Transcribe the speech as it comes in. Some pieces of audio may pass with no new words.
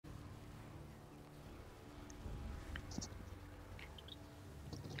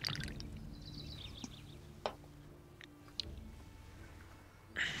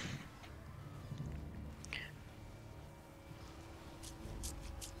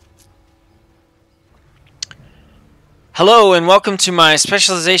Hello and welcome to my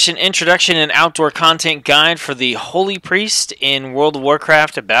specialization introduction and outdoor content guide for the Holy Priest in World of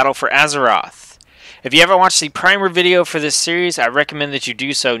Warcraft: A Battle for Azeroth. If you haven't watched the primer video for this series, I recommend that you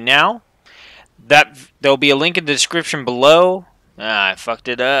do so now. There'll be a link in the description below. I fucked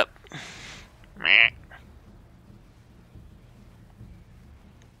it up. Meh.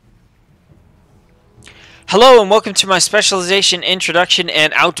 Hello and welcome to my specialization introduction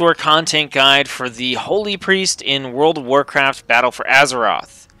and outdoor content guide for the Holy Priest in World of Warcraft: Battle for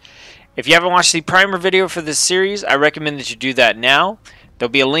Azeroth. If you haven't watched the primer video for this series, I recommend that you do that now. There'll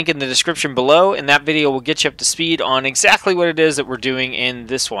be a link in the description below, and that video will get you up to speed on exactly what it is that we're doing in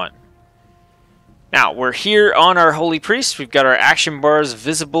this one. Now, we're here on our Holy Priest. We've got our action bars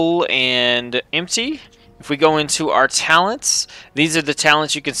visible and empty. If we go into our talents, these are the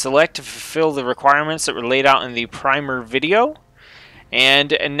talents you can select to fulfill the requirements that were laid out in the primer video.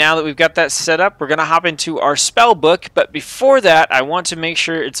 And now that we've got that set up, we're going to hop into our spell book. But before that, I want to make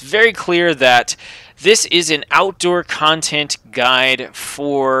sure it's very clear that this is an outdoor content guide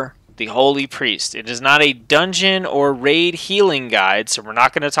for the Holy Priest. It is not a dungeon or raid healing guide, so we're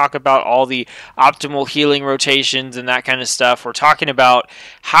not going to talk about all the optimal healing rotations and that kind of stuff. We're talking about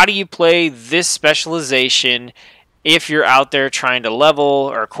how do you play this specialization if you're out there trying to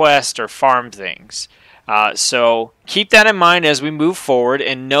level or quest or farm things. So keep that in mind as we move forward,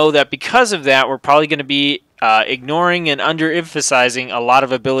 and know that because of that, we're probably going to be ignoring and underemphasizing a lot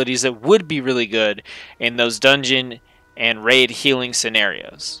of abilities that would be really good in those dungeon and raid healing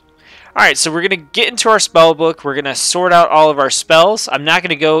scenarios. Alright, so we're going to get into our spell book. We're going to sort out all of our spells. I'm not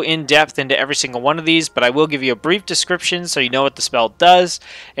going to go in depth into every single one of these, but I will give you a brief description so you know what the spell does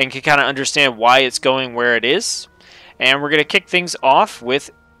and can kind of understand why it's going where it is. And we're going to kick things off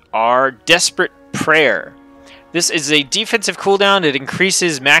with our Desperate Prayer. This is a defensive cooldown. It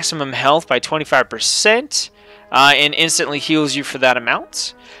increases maximum health by 25% and instantly heals you for that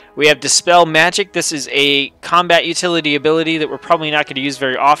amount. We have Dispel Magic. This is a combat utility ability that we're probably not going to use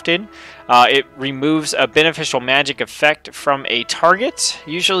very often. It removes a beneficial magic effect from a target.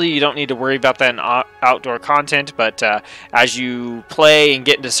 Usually you don't need to worry about that in outdoor content, but as you play and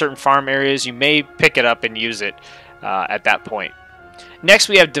get into certain farm areas, you may pick it up and use it at that point. Next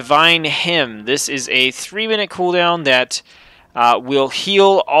we have Divine Hymn. This is a 3-minute cooldown that will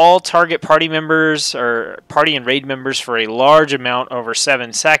heal all target party members or party and raid members for a large amount over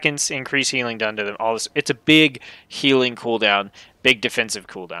 7 seconds. Increase healing done to them. It's a big healing cooldown, big defensive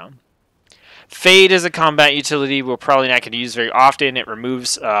cooldown. Fade is a combat utility we're probably not going to use very often. It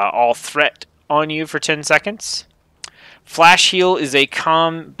removes all threat on you for 10 seconds. Flash Heal is a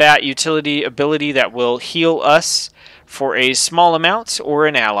combat utility ability that will heal us for a small amount or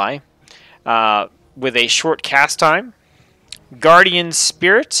an ally with a short cast time. Guardian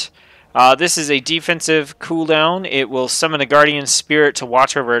Spirit. This is a defensive cooldown. It will summon a Guardian Spirit to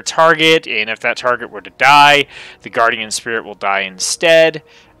watch over a target, and if that target were to die, the Guardian Spirit will die instead.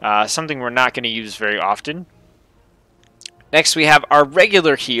 Something we're not going to use very often. Next we have our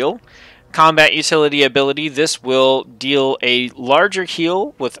Regular Heal. Combat utility ability. This will deal a larger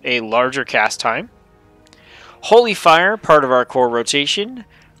heal with a larger cast time. Holy Fire, part of our core rotation.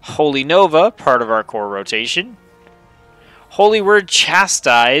 Holy Nova, part of our core rotation. Holy Word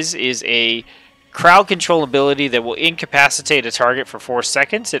Chastise is a crowd control ability that will incapacitate a target for 4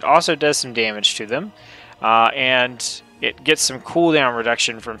 seconds. It also does some damage to them, and it gets some cooldown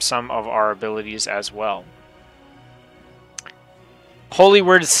reduction from some of our abilities as well. Holy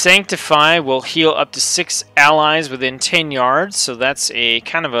Word Sanctify will heal up to 6 allies within 10 yards, so that's a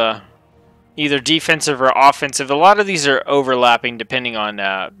kind of a either defensive or offensive. A lot of these are overlapping depending on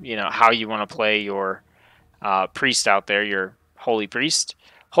how you want to play your priest out there, your Holy Priest.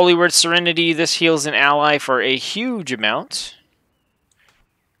 Holy Word Serenity, this heals an ally for a huge amount.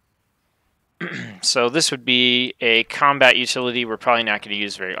 So this would be a combat utility we're probably not going to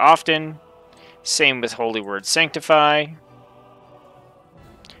use very often. Same with Holy Word Sanctify.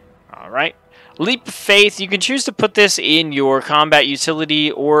 Alright. Leap of Faith, you can choose to put this in your combat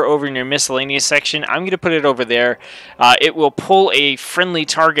utility or over in your miscellaneous section. I'm going to put it over there. It will pull a friendly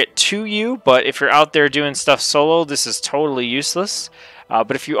target to you, but if you're out there doing stuff solo, this is totally useless.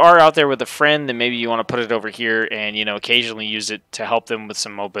 But if you are out there with a friend, then maybe you want to put it over here and occasionally use it to help them with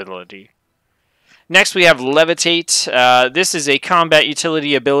some mobility. Next we have Levitate. This is a combat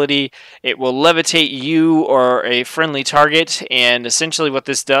utility ability. It will levitate you or a friendly target, and essentially what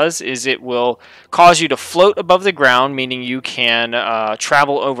this does is it will cause you to float above the ground, meaning you can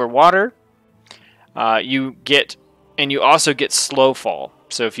travel over water. You also get slow fall.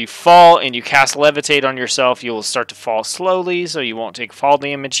 So if you fall and you cast Levitate on yourself, you will start to fall slowly, so you won't take fall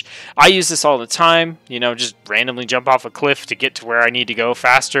damage. I use this all the time, just randomly jump off a cliff to get to where I need to go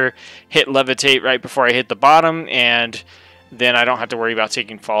faster, hit Levitate right before I hit the bottom, and then I don't have to worry about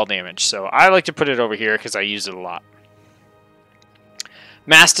taking fall damage. So I like to put it over here because I use it a lot.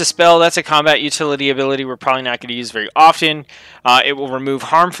 Mass Dispel, that's a combat utility ability we're probably not going to use very often. It will remove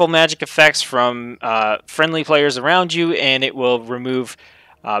harmful magic effects from friendly players around you, and it will remove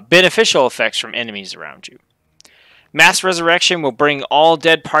beneficial effects from enemies around you. Mass Resurrection will bring all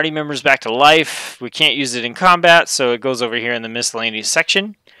dead party members back to life. We can't use it in combat, so it goes over here in the miscellaneous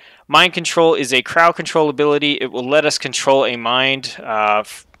section. Mind Control is a crowd control ability. It will let us control a mind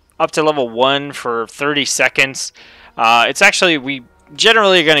up to level 1 for 30 seconds. It's actually, we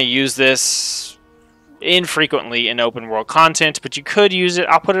generally going to use this infrequently in open world content, but you could use it.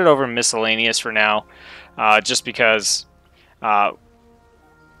 I'll put it over in miscellaneous for now, just because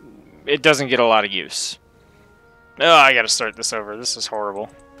it doesn't get a lot of use. Oh, I gotta start this over. This is horrible.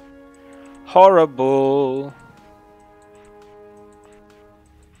 Horrible.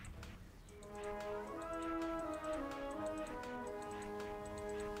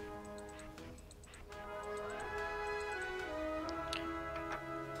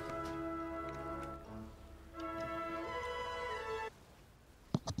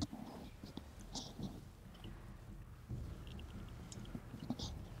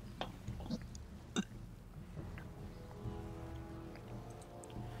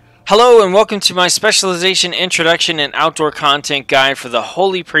 Hello and welcome to my specialization, introduction, and outdoor content guide for the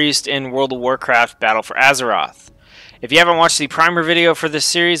Holy Priest in World of Warcraft Battle for Azeroth. If you haven't watched the primer video for this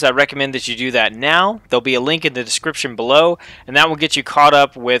series, I recommend that you do that now. There'll be a link in the description below, and that will get you caught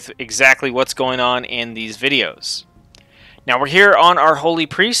up with exactly what's going on in these videos. Now we're here on our Holy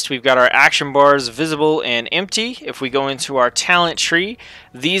Priest. We've got our action bars visible and empty. If we go into our talent tree,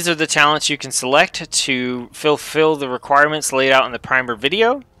 these are the talents you can select to fulfill the requirements laid out in the primer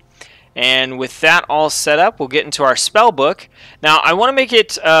video. And with that all set up, we'll get into our spell book. Now, I want to make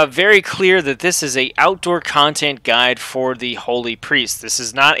it very clear that this is an outdoor content guide for the Holy Priest. This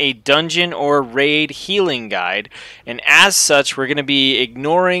is not a dungeon or raid healing guide, and as such, we're going to be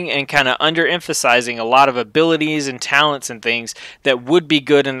ignoring and kind of underemphasizing a lot of abilities and talents and things that would be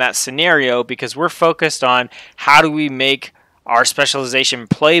good in that scenario, because we're focused on how do we make our specialization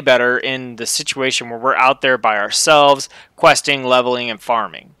play better in the situation where we're out there by ourselves, questing, leveling, and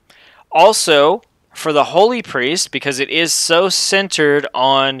farming. Also, for the Holy Priest, because it is so centered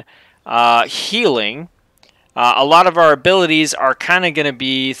on healing, a lot of our abilities are kind of going to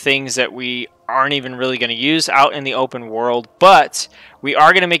be things that we aren't even really going to use out in the open world, but we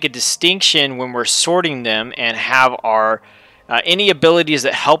are going to make a distinction when we're sorting them and have our any abilities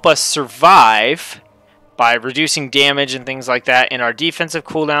that help us survive by reducing damage and things like that in our defensive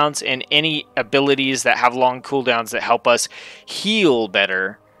cooldowns, and any abilities that have long cooldowns that help us heal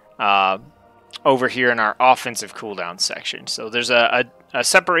better over here in our offensive cooldown section. So there's a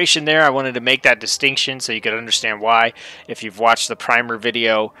separation there. I wanted to make that distinction so you could understand why, if you've watched the primer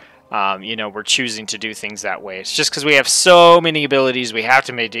video, we're choosing to do things that way. It's just because we have so many abilities, we have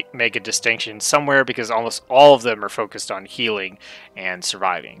to make a distinction somewhere, because almost all of them are focused on healing and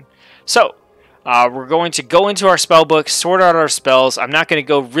surviving. So we're going to go into our spell book, sort out our spells. I'm not going to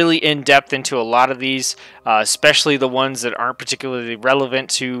go really in-depth into a lot of these, especially the ones that aren't particularly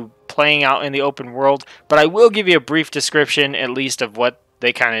relevant to playing out in the open world, but I will give you a brief description, at least, of what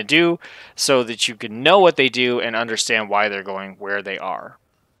they kind of do, so that you can know what they do and understand why they're going where they are.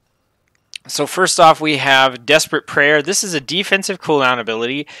 So first off, we have Desperate Prayer. This is a defensive cooldown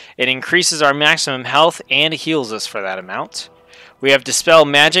ability. It increases our maximum health and heals us for that amount. We have Dispel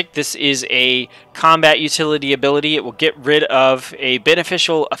Magic. This is a combat utility ability. It will get rid of a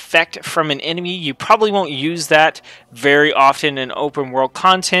beneficial effect from an enemy. You probably won't use that very often in open world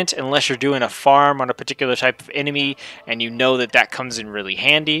content unless you're doing a farm on a particular type of enemy and you know that that comes in really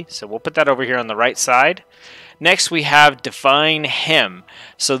handy. So we'll put that over here on the right side. Next, we have Divine Hem.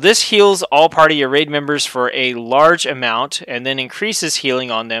 So this heals all party or raid members for a large amount and then increases healing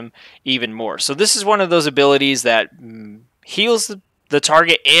on them even more. So this is one of those abilities that heals the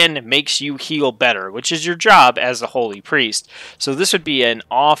target and makes you heal better, which is your job as a Holy Priest. So this would be an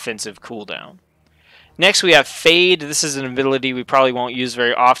offensive cooldown. Next, we have Fade. This is an ability we probably won't use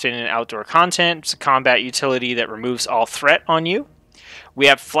very often in outdoor content. It's a combat utility that removes all threat on you. We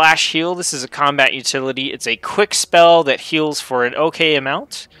have Flash Heal. This is a combat utility. It's a quick spell that heals for an okay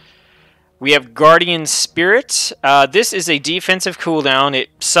amount. We have Guardian Spirit. This is a defensive cooldown. It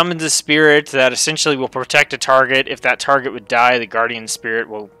summons a spirit that essentially will protect a target. If that target would die, the Guardian Spirit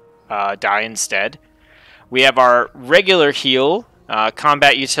will die instead. We have our regular heal.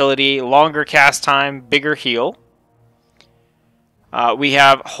 combat utility, longer cast time, bigger heal. We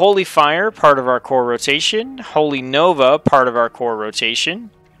have Holy Fire, part of our core rotation. Holy Nova, part of our core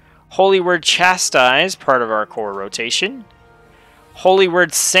rotation. Holy Word Chastise, part of our core rotation. Holy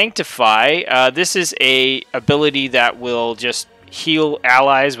Word Sanctify. This is a ability that will just heal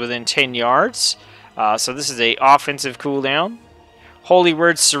allies within 10 yards. So this is a offensive cooldown. Holy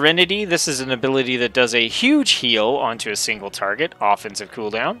Word Serenity. This is an ability that does a huge heal onto a single target. Offensive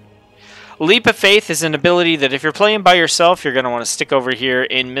cooldown. Leap of Faith is an ability that if you're playing by yourself, you're going to want to stick over here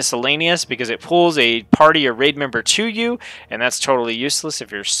in Miscellaneous because it pulls a party or raid member to you, and that's totally useless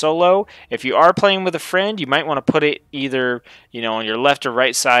if you're solo. If you are playing with a friend, you might want to put it either, on your left or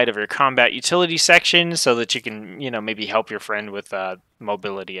right side of your combat utility section so that you can, maybe help your friend with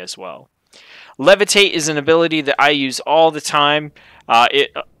mobility as well. Levitate is an ability that I use all the time.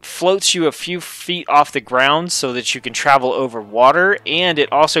 It floats you a few feet off the ground so that you can travel over water, and it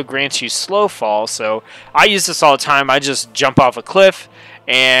also grants you slow fall. So I use this all the time. I just jump off a cliff,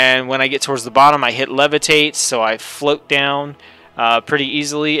 and when I get towards the bottom, I hit levitate, so I float down pretty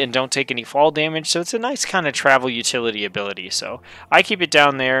easily and don't take any fall damage. So it's a nice kind of travel utility ability. So I keep it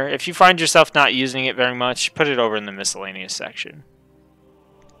down there. If you find yourself not using it very much, put it over in the miscellaneous section.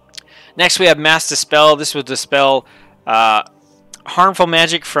 Next, we have Mass Dispel. This will dispel harmful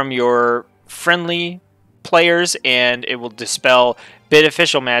magic from your friendly players, and it will dispel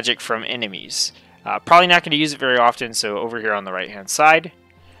beneficial magic from enemies. Probably not going to use it very often, so over here on the right-hand side.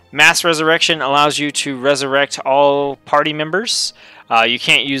 Mass Resurrection allows you to resurrect all party members. You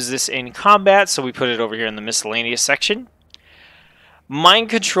can't use this in combat, so we put it over here in the miscellaneous section. Mind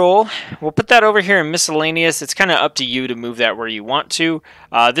Control, we'll put that over here in Miscellaneous. It's kind of up to you to move that where you want to.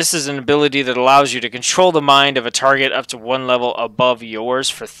 This is an ability that allows you to control the mind of a target up to one level above yours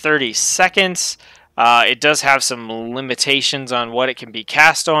for 30 seconds. It does have some limitations on what it can be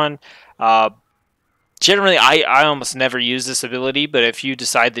cast on. Generally, I almost never use this ability, but if you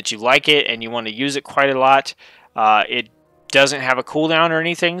decide that you like it and you want to use it quite a lot, it doesn't have a cooldown or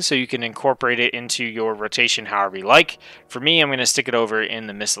anything, so you can incorporate it into your rotation however you like. For me, I'm going to stick it over in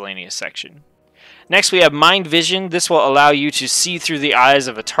the miscellaneous section. Next, we have Mind Vision. This will allow you to see through the eyes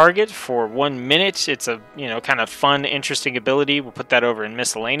of a target for 1 minute. It's a kind of fun, interesting ability. We'll put that over in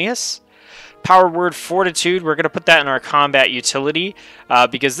miscellaneous. Power Word Fortitude, we're going to put that in our combat utility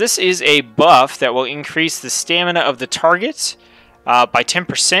because this is a buff that will increase the stamina of the target by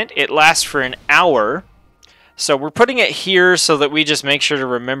 10%. It lasts for an hour. So we're putting it here so that we just make sure to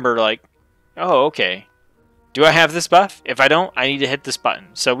remember, like, oh, okay. Do I have this buff? If I don't, I need to hit this button.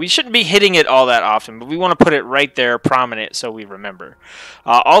 So we shouldn't be hitting it all that often, but we want to put it right there, prominent, so we remember.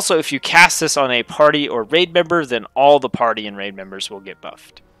 Also, if you cast this on a party or raid member, then all the party and raid members will get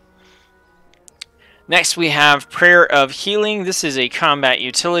buffed. Next, we have Prayer of Healing. This is a combat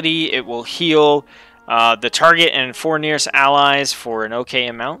utility. It will heal the target and 4 nearest allies for an okay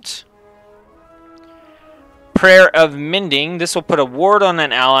amount. Prayer of Mending. This will put a ward on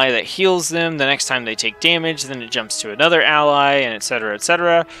an ally that heals them the next time they take damage. Then it jumps to another ally, and etc.,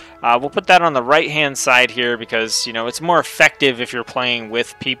 etc. We'll put that on the right-hand side here because, it's more effective if you're playing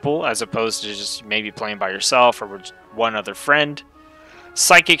with people as opposed to just maybe playing by yourself or with one other friend.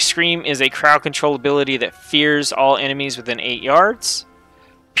 Psychic Scream is a crowd control ability that fears all enemies within 8 yards.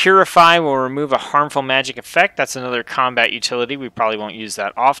 Purify will remove a harmful magic effect. That's another combat utility. We probably won't use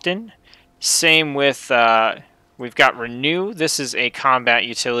that often. Same with, we've got Renew. This is a combat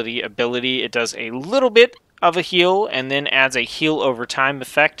utility ability. It does a little bit of a heal and then adds a heal over time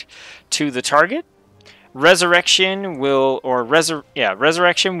effect to the target. Resurrection will,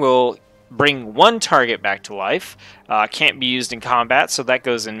 Resurrection will bring one target back to life. Can't be used in combat, so that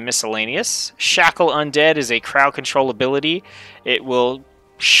goes in miscellaneous. Shackle Undead is a crowd control ability. It will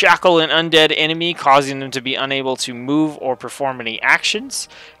shackle an undead enemy, causing them to be unable to move or perform any actions.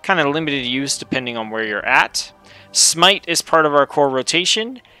 Kind of limited use depending on where you're at. Smite is part of our core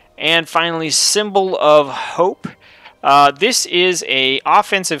rotation. And finally, Symbol of Hope. This is a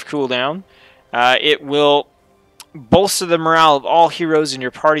offensive cooldown. It will bolster the morale of all heroes in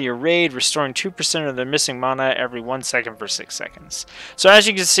your party or raid, restoring 2% of their missing mana every 1 second for 6 seconds. So as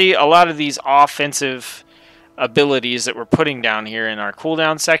you can see, a lot of these offensive abilities that we're putting down here in our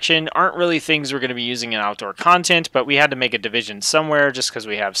cooldown section aren't really things we're going to be using in outdoor content, but we had to make a division somewhere just because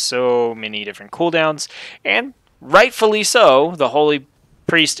we have so many different cooldowns, and rightfully so, the Holy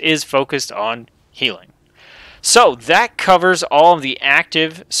Priest is focused on healing. So that covers all of the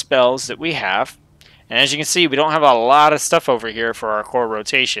active spells that we have. And as you can see, we don't have a lot of stuff over here for our core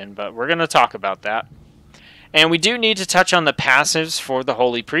rotation, but we're going to talk about that. And we do need to touch on the passives for the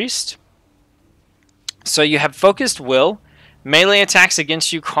Holy Priest. So you have Focused Will. Melee attacks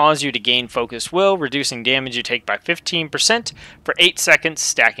against you cause you to gain focused will, reducing damage you take by 15% for 8 seconds,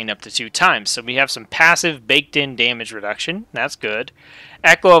 stacking up to 2 times. So we have some passive baked-in damage reduction. That's good.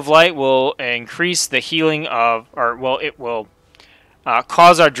 Echo of Light will increase the healing of, or well, it will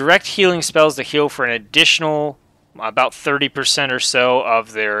cause our direct healing spells to heal for an additional about 30% or so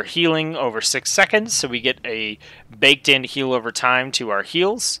of their healing over 6 seconds. So we get a baked-in heal over time to our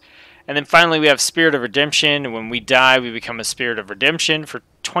heals. And then finally we have Spirit of Redemption, and when we die we become a Spirit of Redemption for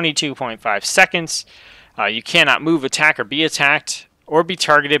 22.5 seconds. You cannot move, attack, or be attacked, or be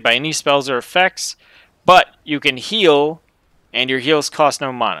targeted by any spells or effects, but you can heal, and your heals cost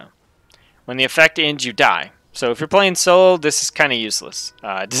no mana. When the effect ends, you die. So if you're playing solo, this is kind of useless.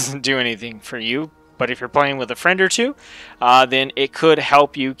 It doesn't do anything for you, but if you're playing with a friend or two, then it could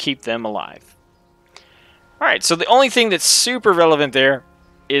help you keep them alive. Alright, so the only thing that's super relevant there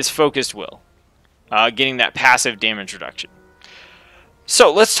is Focused Will, getting that passive damage reduction.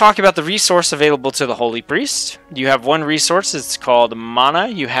 So let's talk about the resource available to the Holy Priest. You have one resource, it's called mana.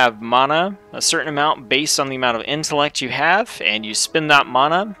 You have mana, a certain amount based on the amount of intellect you have, and you spend that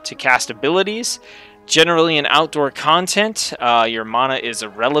mana to cast abilities. Generally in outdoor content, your mana is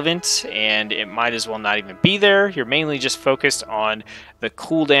irrelevant and it might as well not even be there. You're mainly just focused on the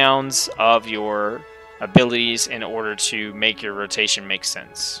cooldowns of your abilities in order to make your rotation make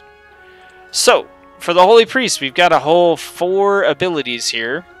sense. So, for the Holy Priest, we've got a whole 4 abilities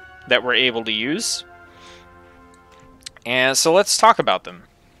here that we're able to use. And so let's talk about them.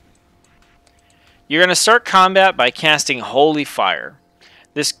 You're going to start combat by casting Holy Fire.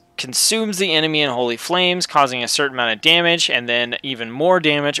 This consumes the enemy in holy flames, causing a certain amount of damage, and then even more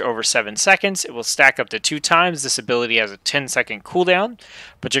damage over 7 seconds. It will stack up to 2 times. This ability has a 10-second cooldown,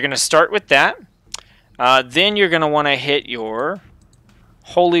 but you're going to start with that. Then you're going to want to hit your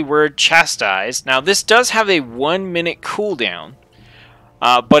Holy Word Chastise. Now this does have a 1-minute cooldown,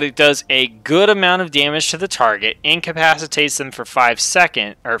 but it does a good amount of damage to the target, incapacitates them for 4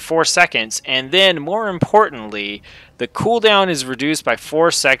 seconds, and then more importantly, the cooldown is reduced by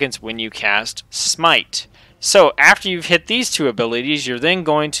 4 seconds when you cast Smite. So after you've hit these 2 abilities, you're then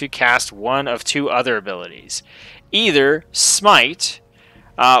going to cast one of 2 other abilities. Either Smite,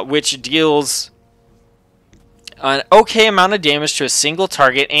 which deals an okay amount of damage to a single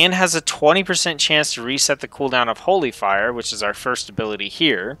target and has a 20% chance to reset the cooldown of Holy Fire, which is our first ability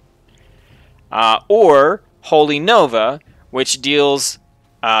here. Or Holy Nova, which deals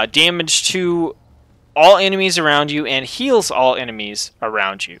damage to all enemies around you and heals all enemies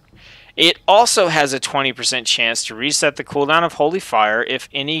around you. It also has a 20% chance to reset the cooldown of Holy Fire if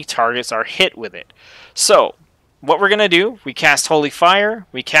any targets are hit with it. So, what we're going to do, we cast Holy Fire,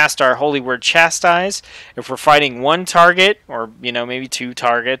 we cast our Holy Word Chastise. If we're fighting 1 target, or maybe 2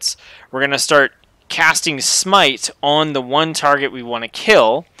 targets, we're going to start casting Smite on the 1 target we want to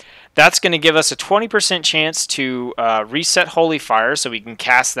kill. That's going to give us a 20% chance to reset Holy Fire, so we can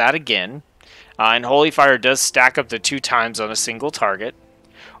cast that again. And Holy Fire does stack up to 2 times on a single target.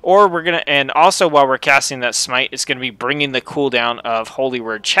 Or we're going to, and also while we're casting that Smite, it's going to be bringing the cooldown of Holy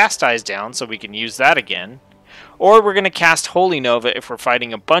Word Chastise down, so we can use that again. Or we're going to cast Holy Nova if we're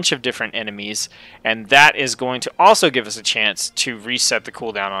fighting a bunch of different enemies, and that is going to also give us a chance to reset the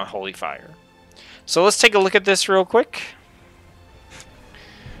cooldown on Holy Fire. So let's take a look at this real quick.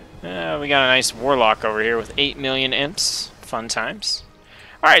 We got a nice Warlock over here with 8 million imps. Fun times.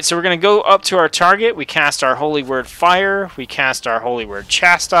 Alright, so we're going to go up to our target. We cast our Holy Word Fire. We cast our Holy Word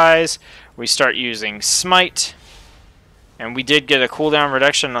Chastise. We start using Smite. And we did get a cooldown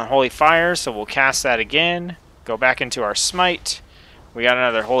reduction on Holy Fire, so we'll cast that again. Go back into our Smite. We got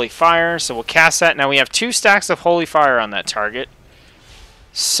another Holy Fire, so we'll cast that. Now we have 2 stacks of Holy Fire on that target.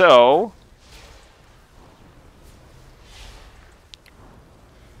 So,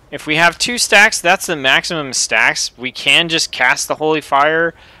 if we have 2 stacks, that's the maximum stacks. We can just cast the Holy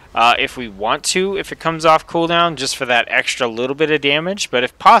Fire if we want to, if it comes off cooldown, just for that extra little bit of damage. But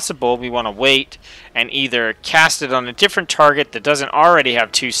if possible, we want to wait and either cast it on a different target that doesn't already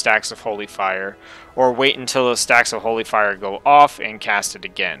have 2 stacks of Holy Fire, or wait until those stacks of Holy Fire go off and cast it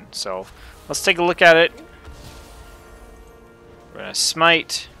again. So let's take a look at it. We're going to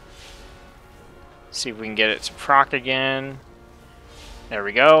Smite. See if we can get it to proc again. There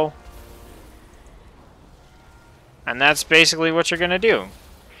we go. And that's basically what you're going to do.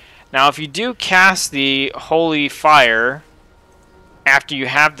 Now if you do cast the Holy Fire after you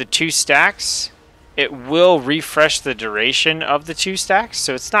have the 2 stacks, it will refresh the duration of the 2 stacks,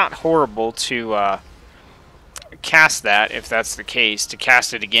 so it's not horrible to cast that if that's the case, to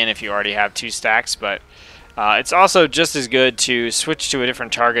cast it again if you already have 2 stacks, but it's also just as good to switch to a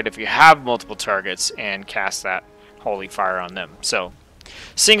different target if you have multiple targets and cast that Holy Fire on them. So,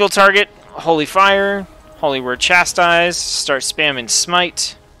 single target, Holy Fire, Holy Word Chastise, start spamming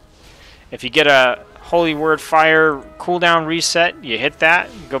Smite. If you get a Holy Word Fire cooldown reset, you hit that,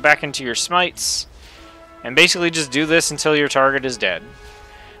 go back into your Smites, and basically just do this until your target is dead.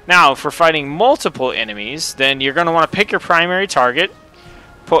 Now, if we're fighting multiple enemies, then you're going to want to pick your primary target,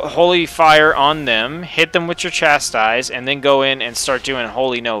 put Holy Fire on them, hit them with your Chastise, and then go in and start doing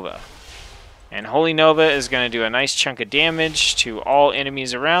Holy Nova. And Holy Nova is going to do a nice chunk of damage to all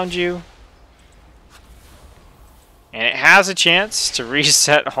enemies around you. And it has a chance to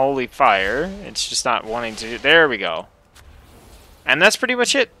reset Holy Fire. It's just not wanting to. There we go. And that's pretty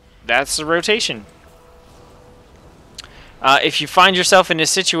much it. That's the rotation. If you find yourself in a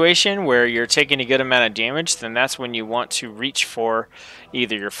situation where you're taking a good amount of damage, then that's when you want to reach for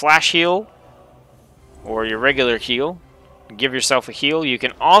either your flash heal or your regular heal. Give yourself a heal. You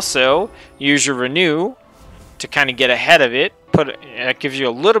can also use your renew to kind of get ahead of it. It gives you a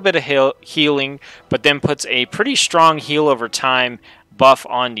little bit of healing, but then puts a pretty strong heal over time buff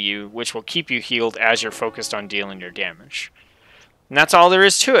onto you, which will keep you healed as you're focused on dealing your damage. And that's all there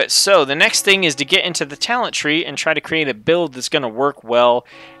is to it. So the next thing is to get into the talent tree and try to create a build that's going to work well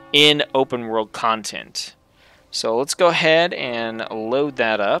in open world content. So let's go ahead and load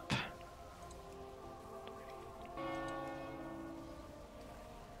that up.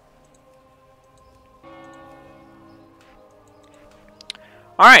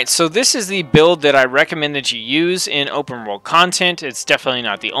 Alright, so this is the build that I recommend that you use in open world content. It's definitely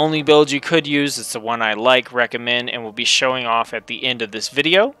not the only build you could use. It's the one I like, recommend, and will be showing off at the end of this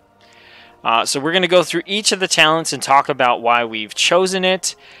video. So we're going to go through each of the talents and talk about why we've chosen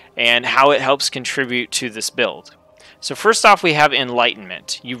it and how it helps contribute to this build. So first off, we have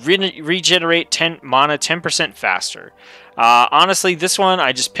Enlightenment. You regenerate mana 10% faster. Honestly, this one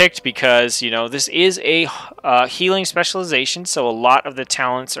I just picked because, you know, this is a healing specialization, so a lot of the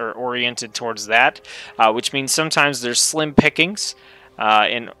talents are oriented towards that, which means sometimes there's slim pickings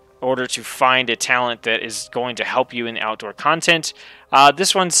in order to find a talent that is going to help you in outdoor content.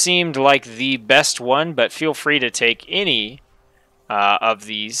 This one seemed like the best one, but feel free to take any of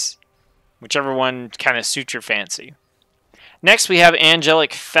these, whichever one kind of suits your fancy. Next, we have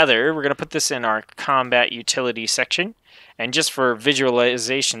Angelic Feather. We're going to put this in our combat utility section. And just for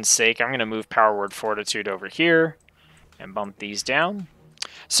visualization's sake, I'm going to move Power Word Fortitude over here and bump these down.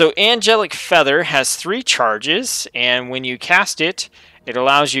 So Angelic Feather has 3 charges, and when you cast it, it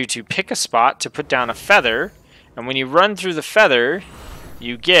allows you to pick a spot to put down a feather. And when you run through the feather,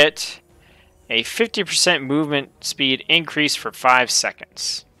 you get a 50% movement speed increase for 5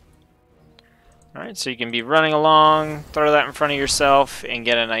 seconds. Alright, so you can be running along, throw that in front of yourself, and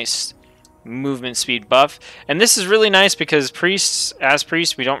get a nice movement speed buff. And this is really nice because as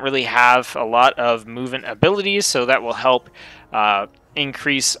priests, we don't really have a lot of movement abilities, so that will help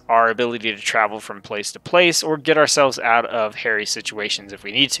increase our ability to travel from place to place or get ourselves out of hairy situations if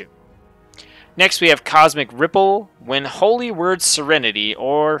we need to. Next, we have Cosmic Ripple. When Holy Word Serenity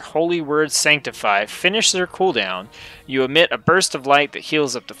or Holy Word Sanctify finish their cooldown, you emit a burst of light that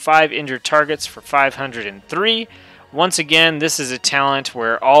heals up to 5 injured targets for 503. Once again, this is a talent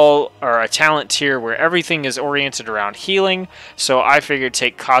a talent tier where everything is oriented around healing. So I figured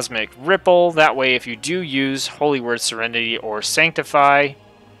take Cosmic Ripple. That way, if you do use Holy Word Serenity or Sanctify,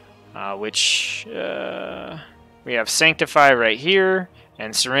 which we have Sanctify right here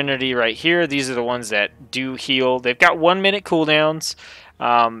and Serenity right here. These are the ones that do heal. They've got 1-minute cooldowns,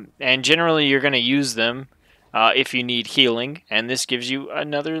 and generally you're going to use them if you need healing, and this gives you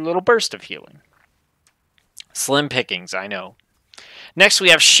another little burst of healing. Slim pickings, I know. Next, we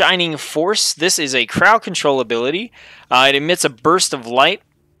have Shining Force. This is a crowd control ability. It emits a burst of light,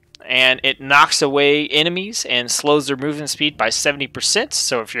 and it knocks away enemies and slows their movement speed by 70%.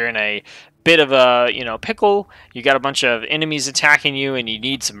 So if you're in a bit of a pickle, you got a bunch of enemies attacking you and you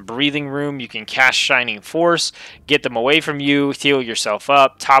need some breathing room, you can cast Shining Force, get them away from you, heal yourself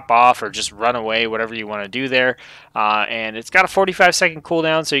up, top off, or just run away, whatever you want to do there. And it's got a 45-second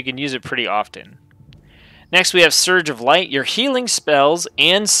cooldown, so you can use it pretty often. Next, we have Surge of Light. Your healing spells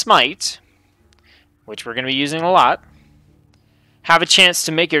and Smite, which we're going to be using a lot, have a chance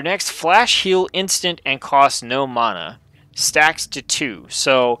to make your next flash heal instant and cost no mana. Stacks to 2.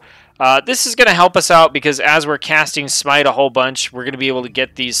 So this is going to help us out because as we're casting Smite a whole bunch, we're going to be able to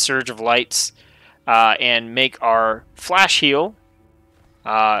get these Surge of Lights and make our flash heal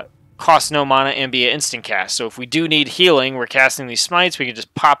cost no mana and be an instant cast. So if we do need healing, we're casting these Smites, we can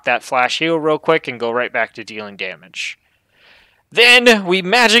just pop that flash heal real quick and go right back to dealing damage. Then we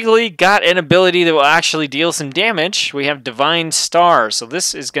magically got an ability that will actually deal some damage. We have Divine Star. So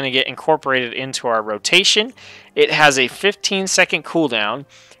this is going to get incorporated into our rotation. It has a 15-second cooldown.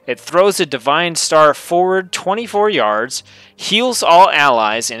 It throws a Divine Star forward 24 yards, heals all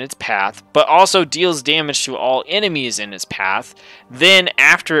allies in its path, but also deals damage to all enemies in its path. Then,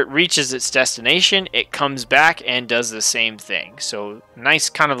 after it reaches its destination, it comes back and does the same thing. So, nice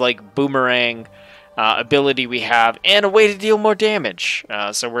kind of like boomerang ability we have, and a way to deal more damage.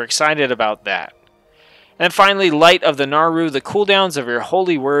 So we're excited about that. And finally, Light of the Naru. The cooldowns of your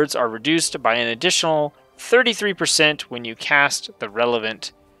holy words are reduced by an additional 33% when you cast the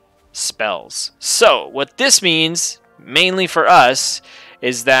relevant spells. So what this means, mainly for us,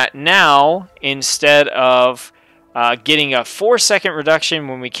 is that now, instead of getting a 4-second reduction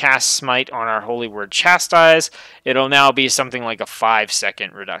when we cast Smite on our holy word Chastise, it'll now be something like a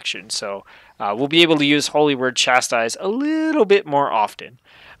 5-second reduction. So we'll be able to use holy word Chastise a little bit more often.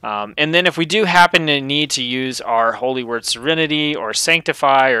 And then if we do happen to need to use our holy word Serenity or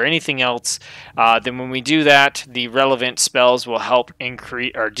Sanctify or anything else, then when we do that, the relevant spells will help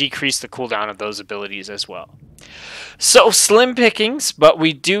increase or decrease the cooldown of those abilities as well. So slim pickings, but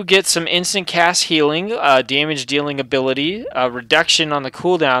we do get some instant cast healing, damage dealing ability, a reduction on the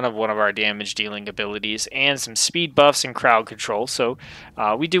cooldown of one of our damage dealing abilities, and some speed buffs and crowd control. So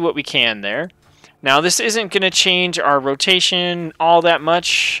we do what we can there. Now, this isn't going to change our rotation all that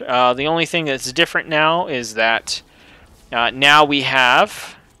much. The only thing that's different now is that now we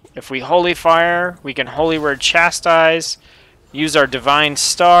have, if we Holy Fire, we can Holy Word Chastise, use our Divine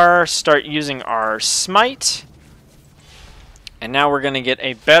Star, start using our Smite, and now we're going to get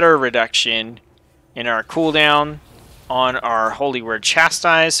a better reduction in our cooldown on our Holy Word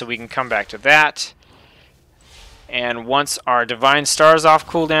Chastise, so we can come back to that. And once our Divine Star is off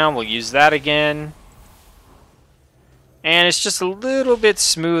cooldown, we'll use that again. And it's just a little bit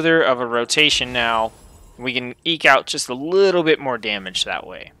smoother of a rotation now. We can eke out just a little bit more damage that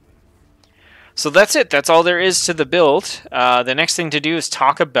way. So that's it. That's all there is to the build. The next thing to do is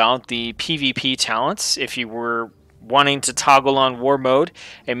talk about the PvP talents. If you were wanting to toggle on War Mode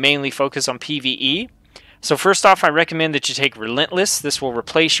and mainly focus on PvE. So first off, I recommend that you take Relentless. This will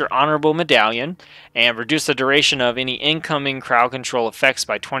replace your Honorable Medallion and reduce the duration of any incoming crowd control effects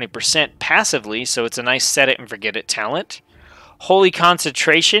by 20% passively, so it's a nice set it and forget it talent. Holy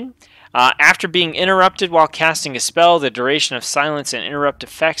Concentration. After being interrupted while casting a spell, the duration of silence and interrupt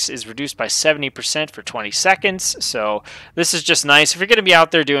effects is reduced by 70% for 20 seconds. So this is just nice. If you're going to be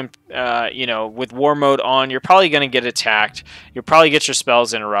out there doing, with War Mode on, you're probably going to get attacked. You'll probably get your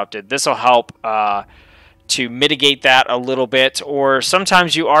spells interrupted. This will help to mitigate that a little bit, or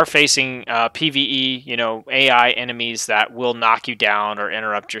sometimes you are facing PvE, AI enemies that will knock you down or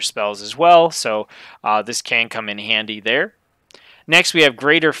interrupt your spells as well, so this can come in handy there. Next, we have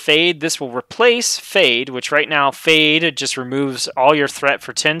Greater Fade. This will replace Fade, which right now Fade just removes all your threat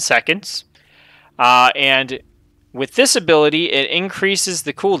for 10 seconds, and with this ability, it increases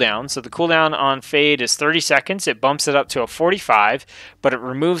the cooldown. So the cooldown on Fade is 30 seconds. It bumps it up to a 45, but it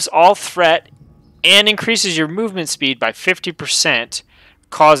removes all threat and increases your movement speed by 50%,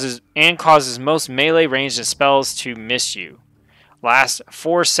 causes most melee ranged spells to miss you. Lasts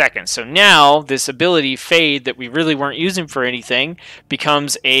 4 seconds. So now this ability, Fade, that we really weren't using for anything,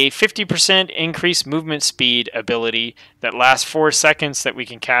 becomes a 50% increased movement speed ability that lasts 4 seconds that we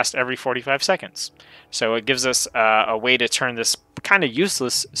can cast every 45 seconds. So it gives us a way to turn this kind of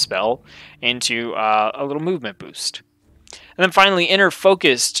useless spell into a little movement boost. And then finally, Inner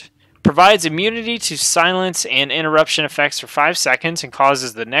Focused. Provides immunity to silence and interruption effects for 5 seconds and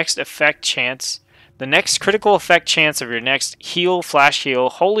causes the next critical effect chance of your next heal, flash heal,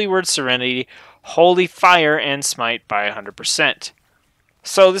 holy word Serenity, holy fire, and smite by 100%.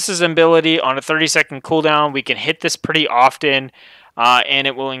 So this is an ability on a 30-second cooldown. We can hit this pretty often, and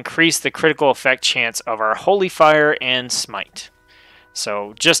it will increase the critical effect chance of our holy fire and smite.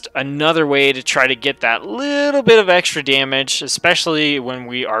 So just another way to try to get that little bit of extra damage, especially when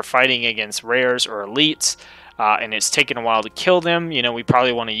we are fighting against rares or elites, and it's taken a while to kill them. We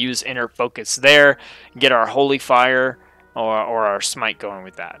probably want to use Inner Focus there, get our Holy Fire or our Smite going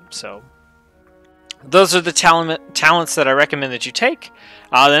with that. So those are the talents that I recommend that you take.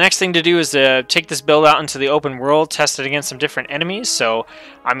 The next thing to do is to take this build out into the open world, test it against some different enemies. So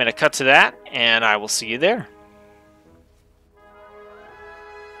I'm going to cut to that, and I will see you there.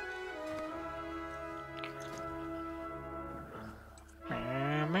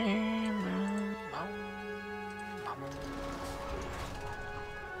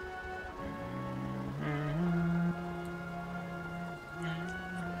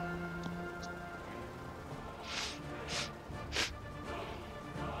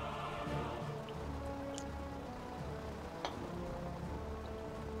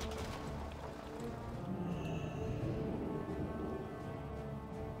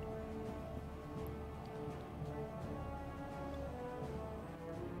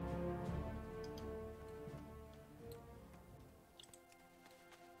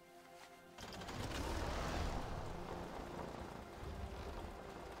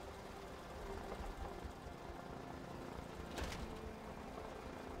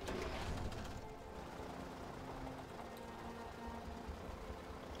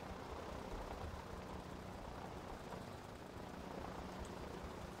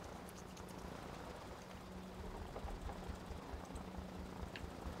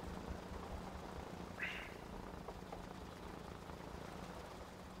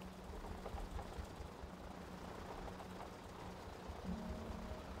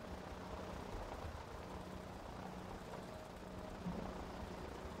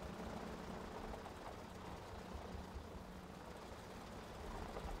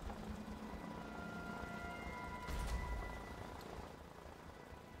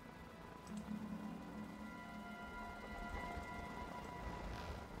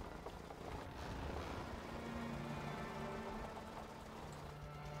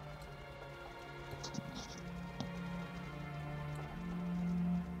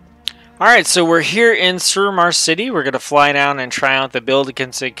 Alright, so we're here in Surmar City. We're going to fly down and try out the build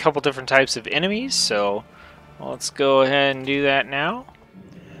against a couple different types of enemies. So let's go ahead and do that now.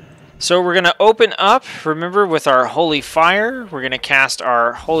 So we're going to open up, remember, with our Holy Fire. We're going to cast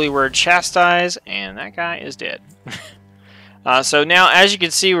our Holy Word Chastise, and that guy is dead. So now, as you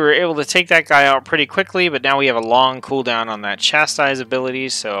can see, we were able to take that guy out pretty quickly, but now we have a long cooldown on that Chastise ability.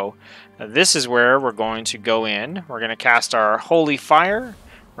 So this is where we're going to go in. We're going to cast our Holy Fire.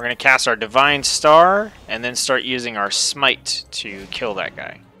 We're going to cast our Divine Star, and then start using our Smite to kill that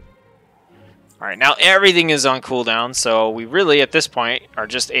guy. Alright, now everything is on cooldown, so we really, at this point, are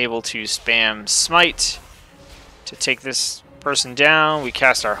just able to spam Smite to take this person down. We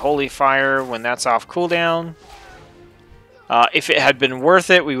cast our Holy Fire when that's off cooldown. If it had been worth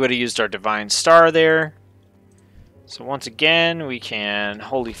it, we would have used our Divine Star there. So once again, we can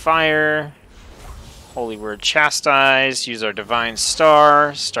Holy Fire, Holy Word Chastise, use our Divine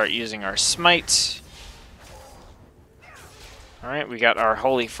Star, start using our Smite. Alright, we got our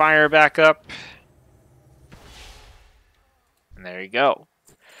Holy Fire back up. And there you go.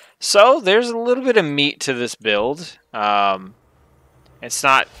 So, there's a little bit of meat to this build. It's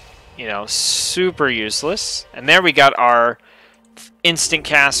not, you know, super useless. And there we got our instant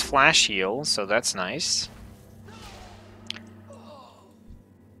cast flash heal, so that's nice.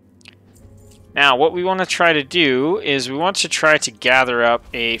 Now, what we want to try to do is we want to try to gather up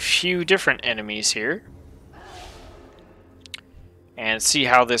a few different enemies here and see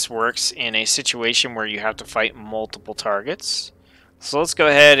how this works in a situation where you have to fight multiple targets. So let's go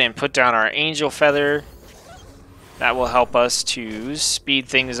ahead and put down our Angel Feather. That will help us to speed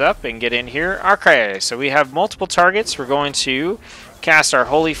things up and get in here. Okay, so we have multiple targets. We're going to cast our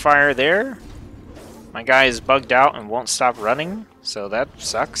Holy Fire there. My guy is bugged out and won't stop running, so that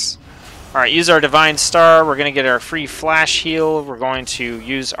sucks. Alright, use our Divine Star. We're going to get our free Flash Heal. We're going to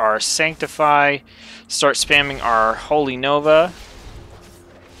use our Sanctify. Start spamming our Holy Nova.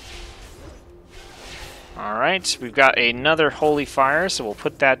 Alright, we've got another Holy Fire, so we'll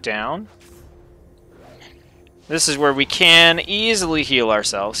put that down. This is where we can easily heal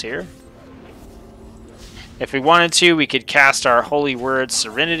ourselves here. If we wanted to, we could cast our Holy Word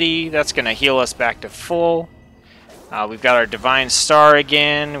Serenity. That's going to heal us back to full. We've got our Divine Star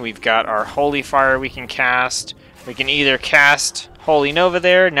again. We've got our Holy Fire we can cast. We can either cast Holy Nova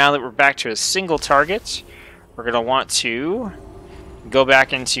there. Now that we're back to a single target, we're going to want to go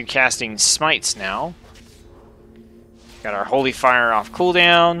back into casting Smites now. Got our Holy Fire off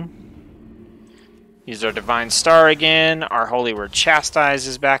cooldown. Use our Divine Star again. Our Holy Word Chastise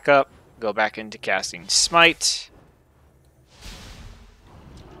is back up. Go back into casting Smite.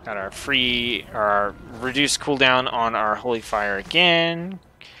 Got our reduced cooldown on our Holy Fire again.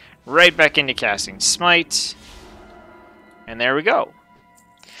 Right back into casting Smite. And there we go.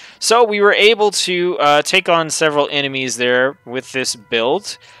 So we were able to take on several enemies there with this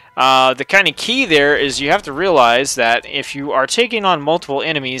build. The kind of key there is you have to realize that if you are taking on multiple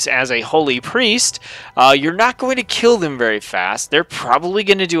enemies as a Holy Priest, you're not going to kill them very fast. They're probably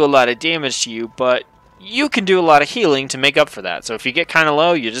going to do a lot of damage to you, but you can do a lot of healing to make up for that. So if you get kind of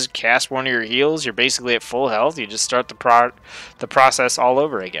low, you just cast one of your heals. You're basically at full health. You just start the process all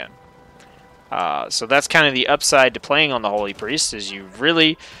over again. So that's kind of the upside to playing on the Holy Priest, is you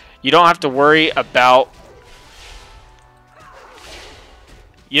don't have to worry about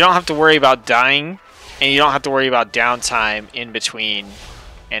dying, and you don't have to worry about downtime in between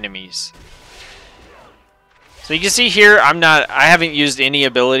enemies. So you can see here, I haven't used any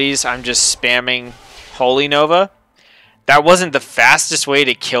abilities. I'm just spamming Holy Nova. That wasn't the fastest way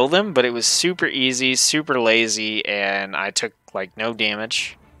to kill them, but it was super easy, super lazy, and I took like no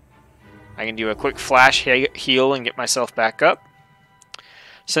damage. I can do a quick flash heal and get myself back up.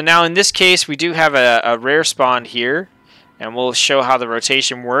 So now in this case, we do have a rare spawn here, and we'll show how the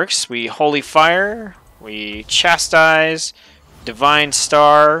rotation works. We Holy Fire, we Chastise, Divine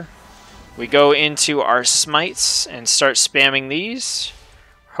Star. We go into our Smites and start spamming these.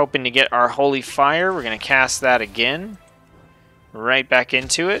 Hoping to get our Holy Fire. We're going to cast that again. Right back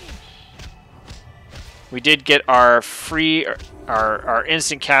into it. We did get our our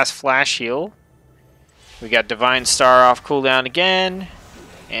instant cast flash heal. We got Divine Star off cooldown again.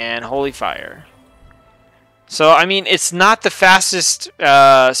 And Holy Fire. So, I mean, it's not the fastest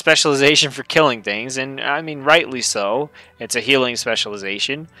specialization for killing things. And, I mean, rightly so. It's a healing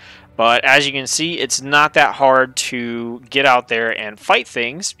specialization. But as you can see, it's not that hard to get out there and fight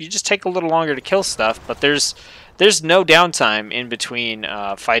things. You just take a little longer to kill stuff, but there's no downtime in between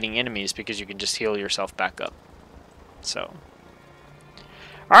fighting enemies because you can just heal yourself back up. So,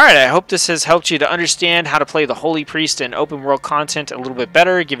 Alright, I hope this has helped you to understand how to play the Holy Priest in open world content a little bit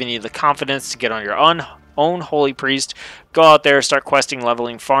better, giving you the confidence to get on your own Holy Priest, go out there, start questing,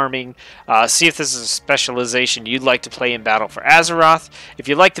 leveling, farming, see if this is a specialization you'd like to play in Battle for Azeroth. If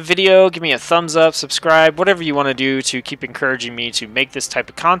you like the video, give me a thumbs up, subscribe, whatever you want to do to keep encouraging me to make this type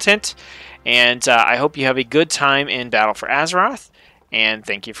of content. And I hope you have a good time in Battle for Azeroth, and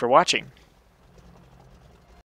thank you for watching.